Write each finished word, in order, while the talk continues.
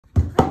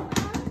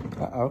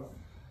Uh-oh.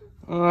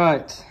 All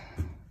right.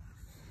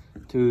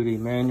 To the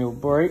manual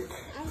brake.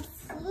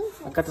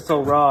 I got this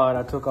old rod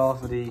I took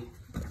off of the...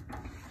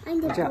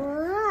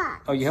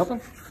 Oh, you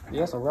helping?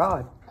 Yes, a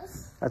rod.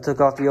 I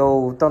took off the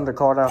old Thunder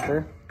cart out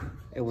there.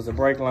 It was a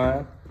brake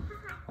line.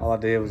 All I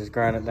did was just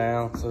grind it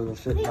down so it'll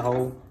fit in the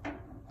hole.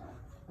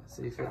 Let's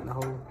see if it fit in the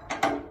hole.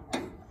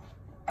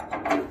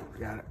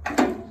 Got it.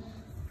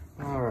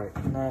 All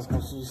right, now it's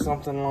gonna see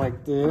something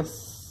like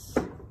this.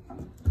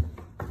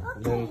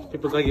 And then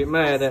people gonna get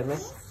mad at me.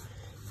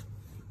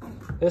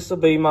 This will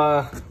be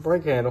my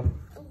brake handle.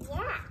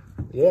 Yeah.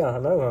 Yeah, I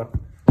know, huh?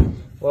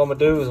 What I'm gonna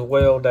do is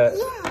weld that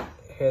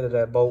head of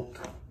that bolt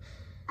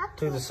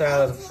to the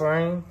side of the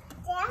frame.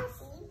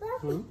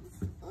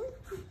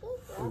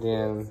 And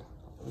then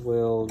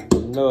weld the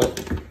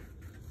nut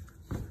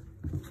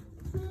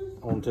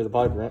onto the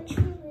pipe wrench.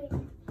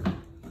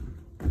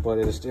 But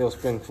it'll still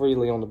spin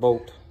freely on the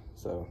bolt.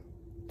 So,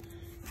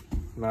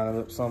 mount it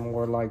up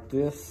somewhere like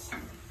this.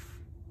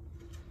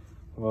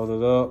 Weld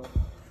it up.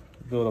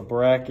 Build a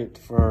bracket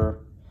for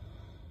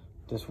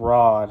this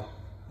rod.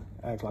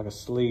 Act like a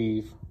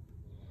sleeve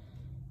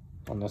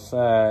on the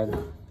side.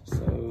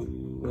 So,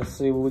 let's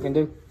see what we can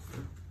do.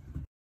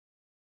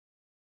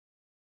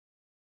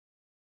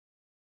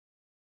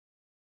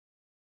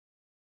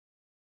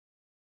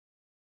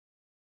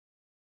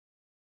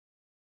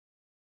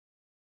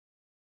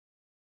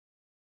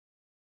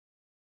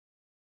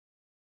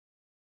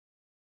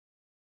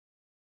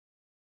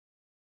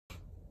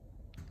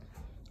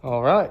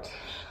 All right,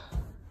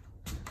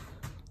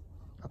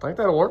 I think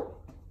that'll work.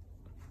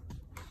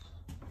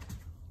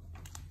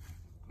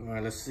 All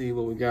right, let's see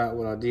what we got,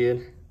 what I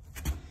did.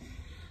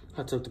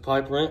 I took the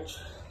pipe wrench,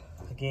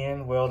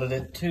 again, welded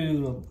it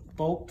to the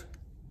bolt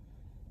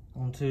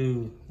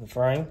onto the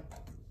frame.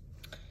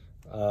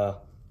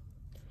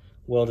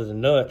 Welded a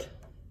nut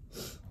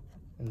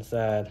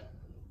inside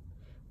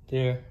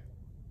there,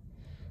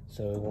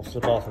 so it won't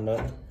slip off or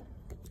nothing.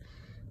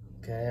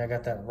 Okay, I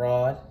got that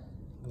rod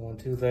going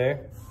to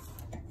there.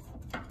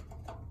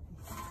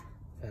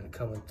 Got it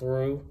coming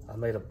through. I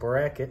made a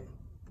bracket.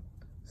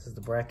 This is the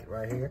bracket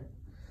right here,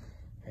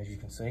 as you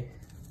can see.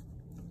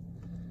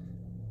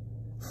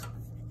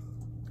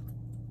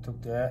 Took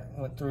that,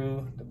 went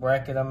through the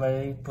bracket I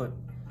made, put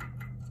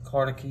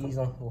Carter keys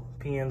on, or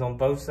pins on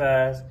both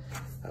sides.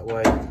 That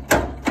way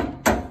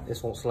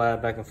this won't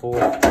slide back and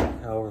forth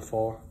however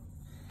far.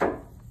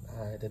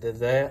 Alright, I did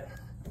that.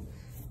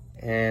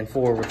 And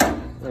for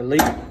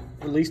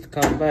release to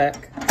come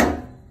back,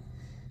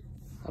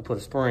 I put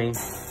a spring.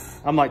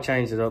 I might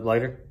change it up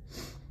later,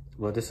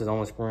 but this is the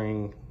only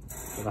spring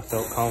that I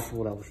felt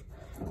comfortable, that was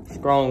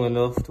strong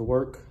enough to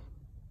work.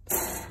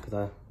 Cause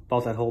I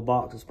bought that whole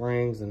box of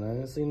springs and I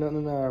didn't see nothing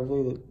in there I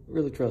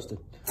really trusted.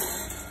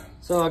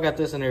 So I got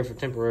this in there for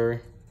temporary,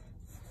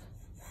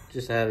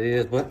 just how it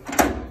is, but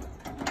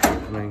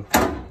I mean,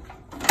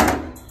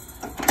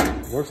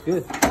 it works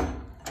good.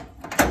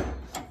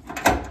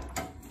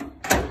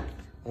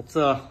 Let's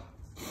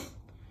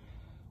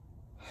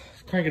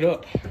crank it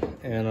up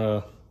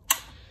and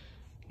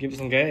give it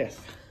some gas,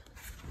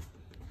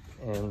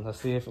 and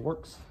let's see if it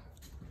works.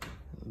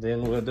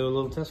 Then we'll do a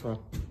little test run.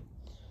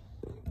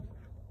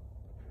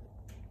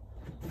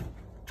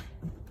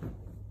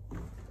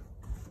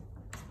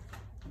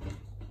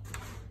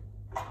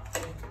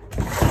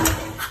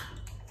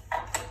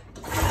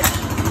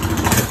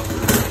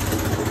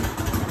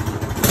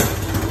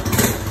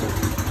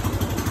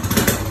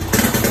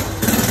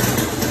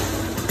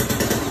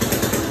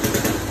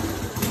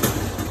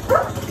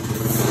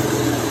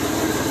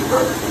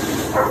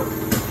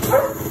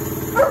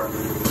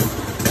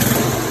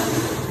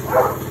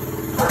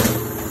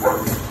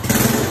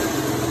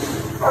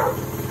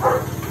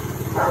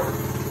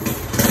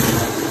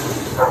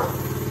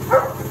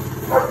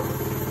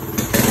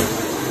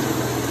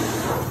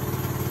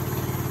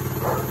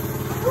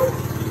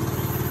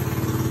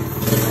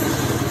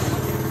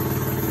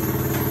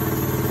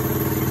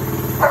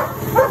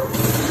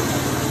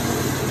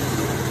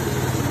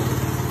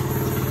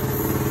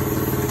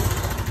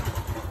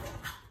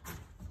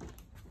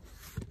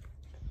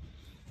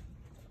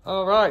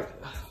 All right,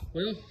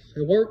 well,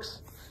 it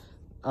works.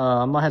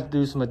 I might have to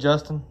do some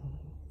adjusting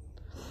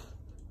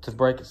to the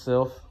brake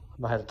itself.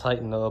 I might have to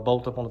tighten the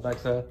bolt up on the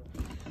backside,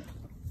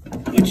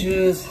 which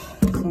is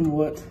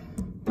somewhat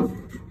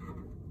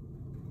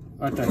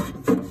right there.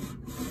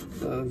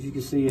 So as you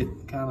can see it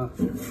kind of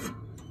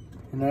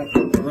in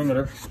that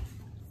perimeter.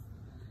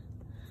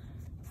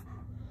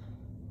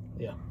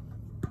 Yeah.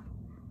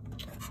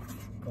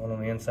 Going on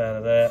the inside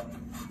of that.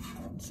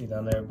 See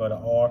down there by the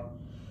R.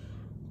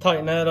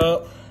 Tighten that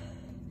up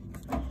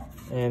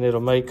and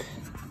it'll make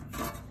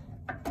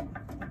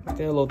that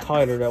a little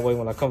tighter. That way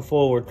when I come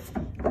forward,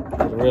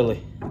 it'll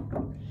really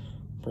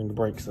bring the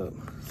brakes up.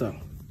 So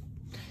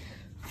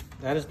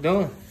that is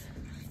done.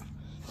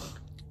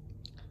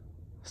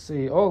 Let's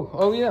see,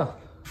 oh yeah.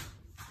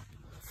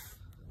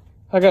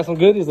 I got some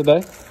goodies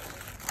today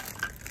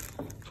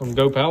from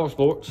Go Power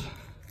Sports.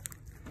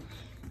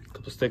 A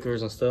couple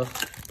stickers and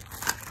stuff.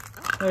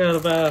 I got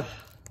about,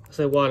 I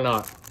said, why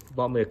not?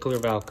 bought me a clear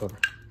valve cover.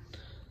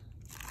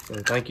 So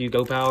thank you,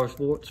 Go Power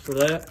Sports, for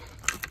that.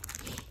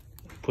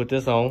 Put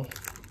this on,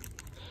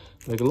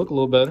 make it look a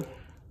little better.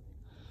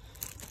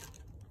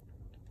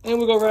 And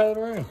we go ride it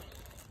around.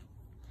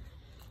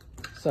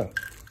 So,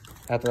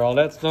 after all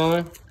that's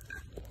done,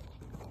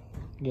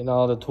 getting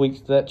all the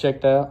tweaks to that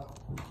checked out.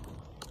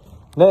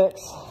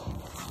 Next,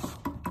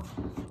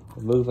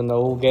 removing the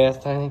old gas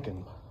tank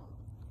and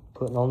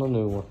putting on the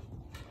new one.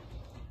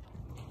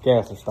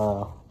 Gasser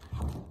style.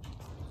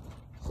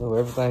 So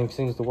everything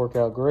seems to work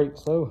out great.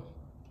 So,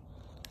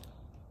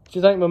 what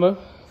you think, Moo? I'm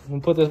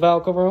gonna put this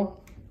valve cover on?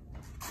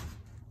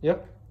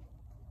 Yep.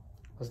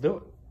 Let's do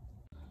it.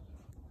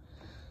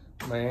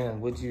 Man,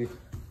 would you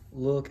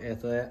look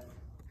at that?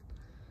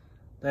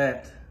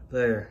 That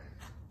there.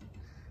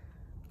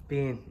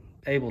 Being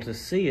able to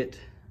see it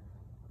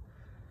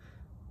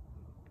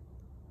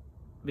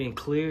being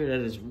clear, that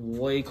is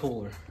way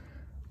cooler.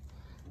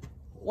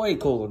 Way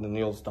cooler than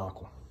the old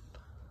stock one.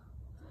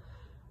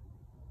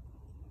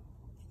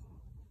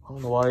 I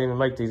don't know why I even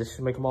make these. I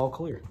should make them all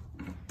clear.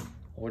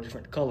 Or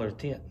different color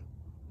tint.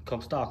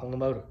 Come stock on the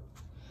motor.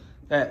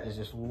 That is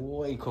just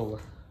way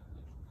cooler.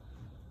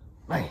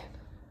 Man.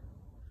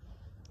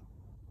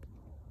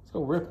 Let's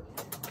go rip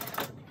it.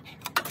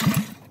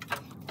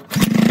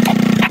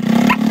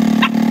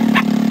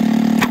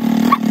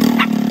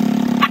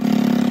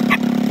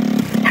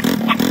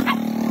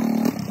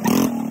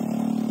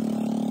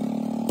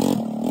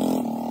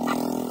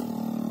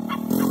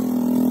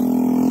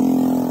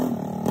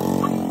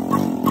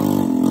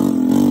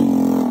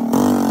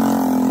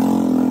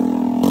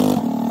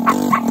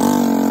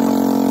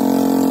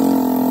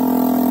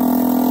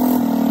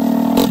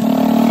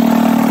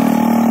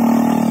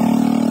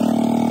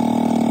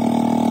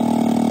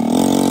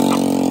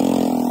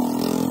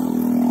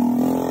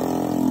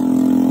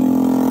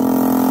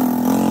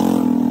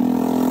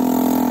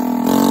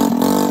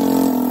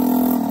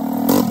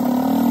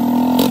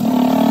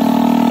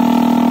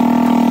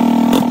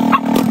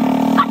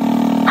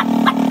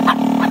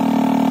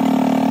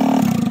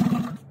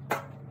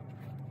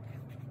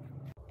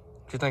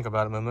 What you think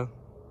about it, Moo?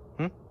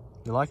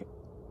 You like it?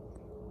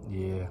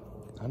 Yeah,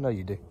 I know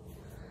you do.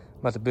 I'm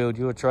about to build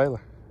you a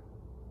trailer.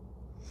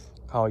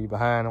 Haul you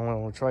behind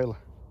on a trailer.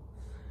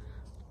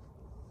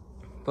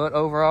 But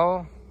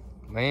overall,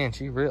 man,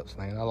 she rips,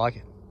 man. I like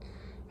it.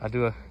 I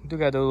do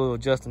gotta do a little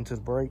adjusting to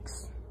the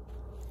brakes.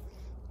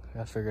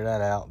 Gotta figure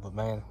that out, but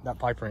man, that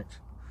pipe wrench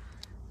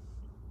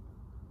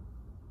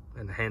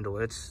and the handle,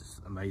 it's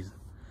just amazing.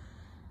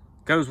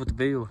 Goes with the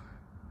build,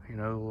 you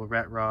know, a little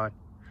rat rod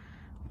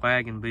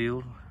wagon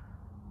build.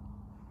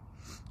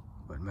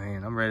 But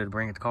man, I'm ready to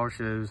bring it to car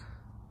shows,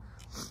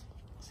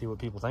 see what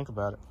people think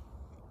about it.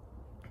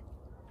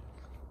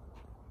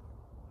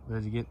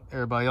 Ready to get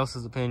everybody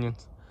else's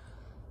opinions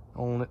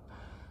on it,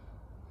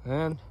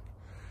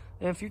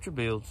 and future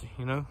builds.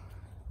 You know,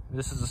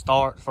 this is a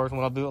start. First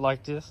one I built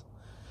like this.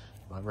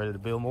 I'm ready to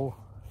build more.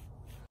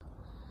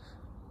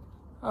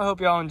 I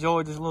hope y'all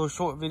enjoyed this little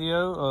short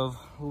video of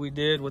what we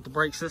did with the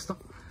brake system.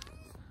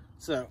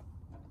 So,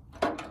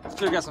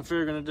 still got some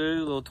figuring to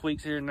do, little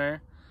tweaks here and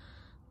there.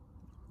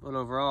 But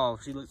overall,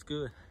 she looks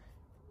good.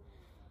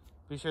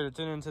 Be sure to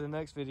tune in to the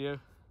next video.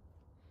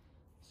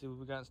 See what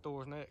we got in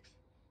stores next.